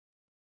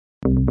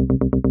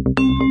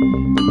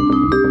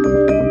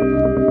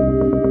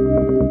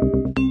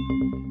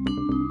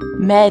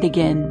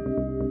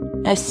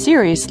Megan, a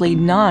seriously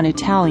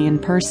non-Italian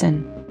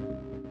person.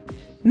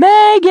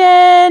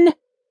 Megan!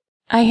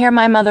 I hear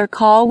my mother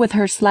call with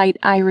her slight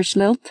Irish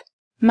lilt.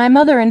 My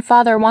mother and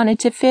father wanted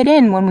to fit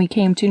in when we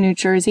came to New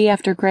Jersey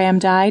after Graham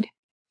died,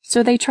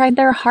 so they tried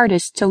their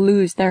hardest to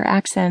lose their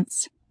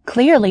accents.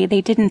 Clearly,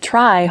 they didn't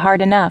try hard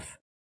enough.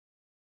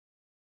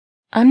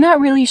 I'm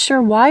not really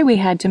sure why we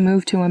had to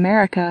move to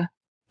America,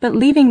 but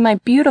leaving my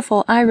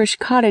beautiful Irish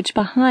cottage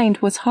behind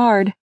was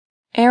hard.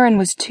 Aaron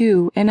was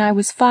 2 and I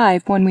was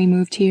 5 when we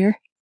moved here.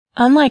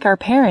 Unlike our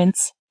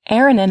parents,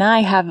 Aaron and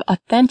I have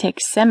authentic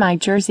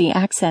semi-Jersey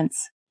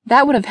accents.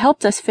 That would have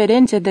helped us fit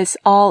into this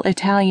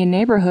all-Italian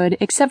neighborhood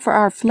except for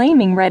our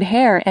flaming red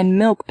hair and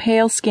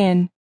milk-pale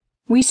skin.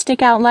 We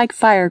stick out like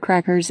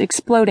firecrackers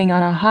exploding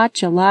on a hot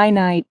July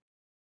night.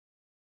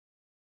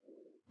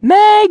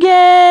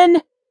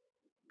 Megan!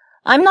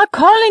 I'm not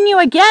calling you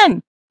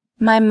again,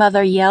 my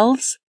mother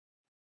yells.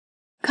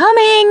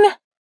 Coming!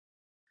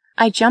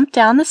 I jump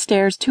down the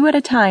stairs 2 at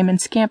a time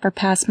and scamper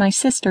past my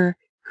sister,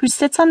 who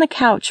sits on the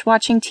couch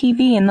watching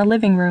TV in the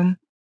living room.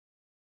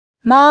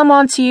 Mom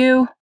wants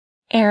you,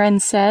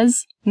 Erin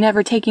says,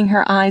 never taking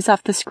her eyes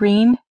off the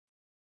screen.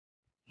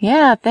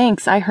 Yeah,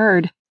 thanks, I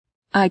heard,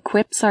 I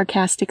quip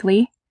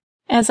sarcastically.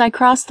 As I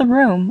cross the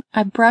room,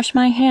 I brush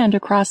my hand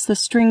across the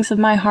strings of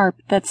my harp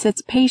that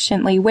sits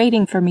patiently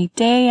waiting for me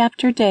day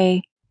after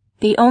day.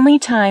 The only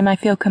time I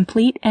feel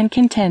complete and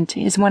content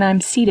is when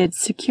I'm seated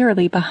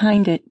securely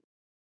behind it.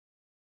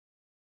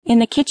 In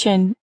the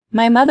kitchen,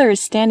 my mother is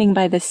standing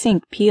by the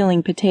sink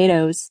peeling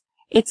potatoes.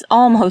 It's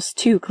almost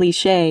too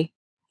cliché.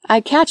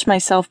 I catch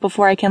myself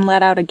before I can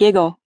let out a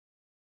giggle.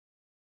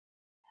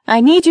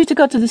 I need you to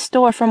go to the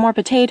store for more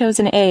potatoes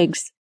and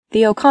eggs.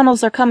 The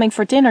O'Connells are coming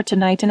for dinner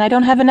tonight and I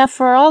don't have enough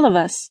for all of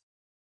us.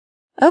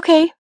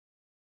 Okay.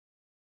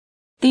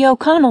 The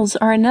O'Connells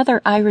are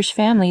another Irish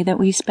family that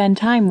we spend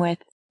time with.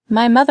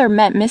 My mother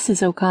met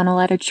Mrs. O'Connell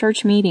at a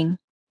church meeting.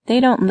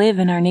 They don't live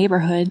in our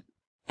neighborhood.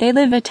 They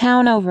live a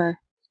town over.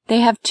 They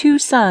have 2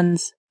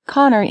 sons.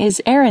 Connor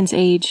is Aaron's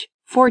age,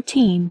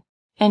 14,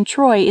 and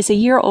Troy is a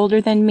year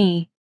older than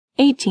me,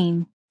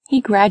 18.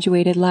 He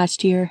graduated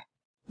last year.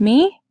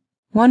 Me?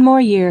 1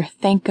 more year,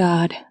 thank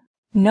God.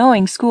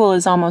 Knowing school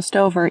is almost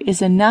over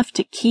is enough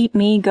to keep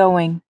me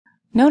going.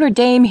 Notre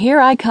Dame,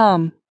 here I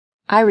come.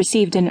 I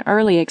received an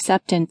early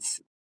acceptance.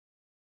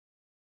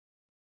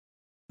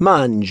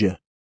 Mangia.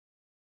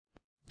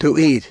 To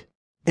eat,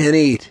 and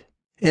eat,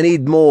 and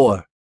eat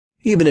more,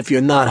 even if you're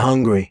not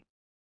hungry.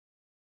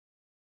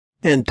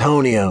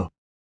 Antonio.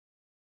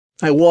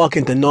 I walk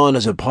into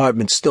Nana's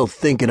apartment still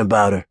thinking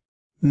about her.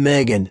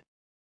 Megan.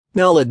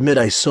 Now I'll admit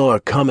I saw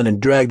her coming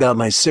and dragged out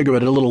my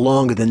cigarette a little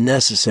longer than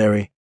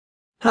necessary.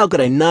 How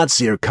could I not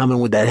see her coming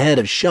with that head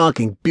of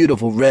shocking,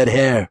 beautiful red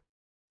hair?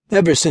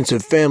 Ever since her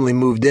family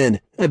moved in,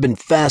 I've been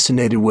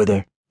fascinated with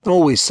her,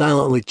 always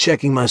silently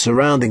checking my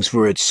surroundings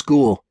for her at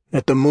school,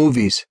 at the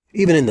movies,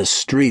 even in the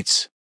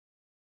streets.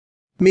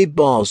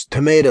 Meatballs,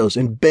 tomatoes,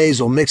 and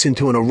basil mix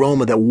into an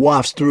aroma that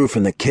wafts through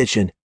from the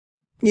kitchen.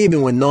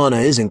 Even when Nana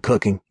isn't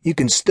cooking, you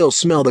can still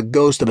smell the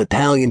ghost of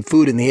Italian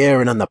food in the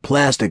air and on the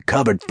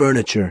plastic-covered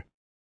furniture.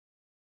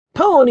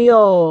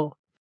 Tonio!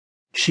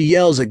 She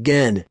yells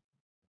again.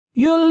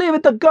 You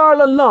leave the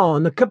girl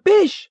alone,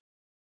 capiche?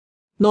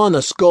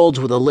 Nana scolds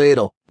with a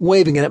ladle,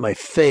 waving it at my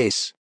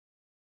face.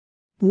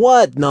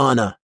 What,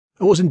 Nana?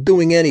 I wasn't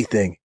doing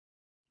anything.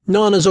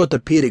 Nana's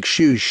orthopedic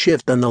shoes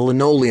shift on the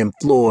linoleum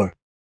floor.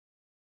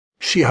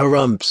 She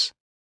harumphs.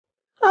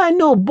 I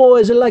know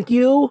boys like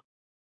you.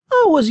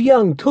 I was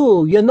young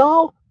too, you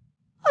know.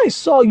 I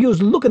saw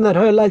yous looking at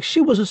her like she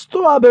was a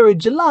strawberry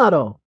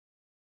gelato.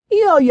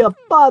 You're your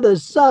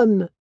father's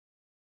son.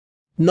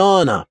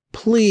 Nana,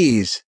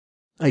 please.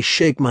 I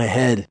shake my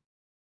head.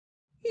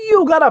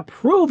 You gotta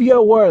prove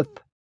your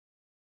worth.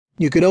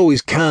 You could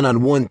always count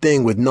on one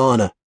thing with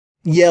Nana.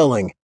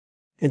 Yelling.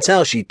 It's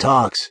how she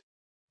talks.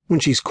 When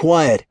she's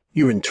quiet,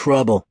 you're in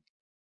trouble.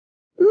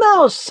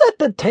 Now set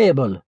the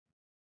table.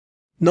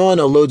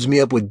 Nana loads me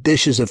up with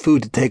dishes of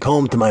food to take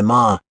home to my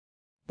ma.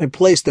 I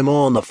place them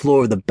all on the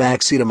floor of the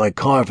back seat of my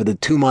car for the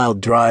 2-mile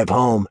drive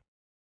home.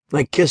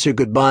 I kiss her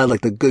goodbye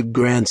like the good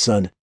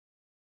grandson.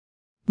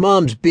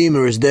 Mom's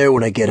Beamer is there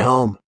when I get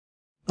home.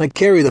 I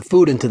carry the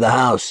food into the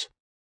house.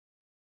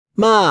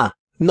 Ma,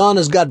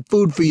 Nana's got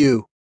food for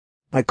you.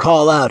 I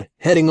call out,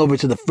 heading over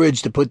to the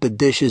fridge to put the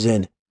dishes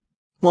in.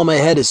 While my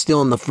head is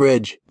still in the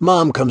fridge,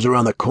 Mom comes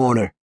around the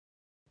corner.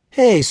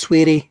 Hey,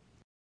 sweetie.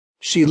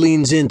 She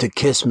leans in to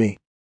kiss me.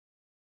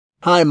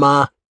 Hi,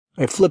 Ma.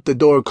 I flip the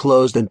door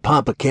closed and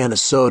pop a can of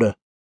soda.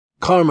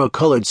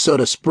 Caramel-colored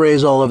soda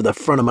sprays all over the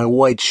front of my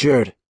white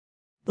shirt.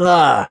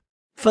 Ah,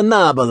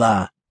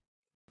 fanabala.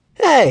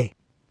 Hey,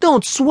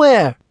 don't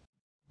swear.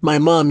 My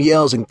mom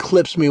yells and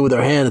clips me with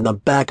her hand on the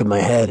back of my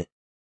head.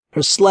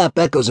 Her slap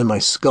echoes in my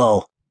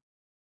skull.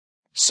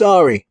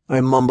 Sorry,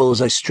 I mumble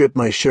as I strip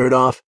my shirt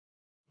off.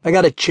 I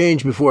gotta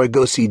change before I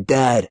go see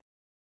Dad.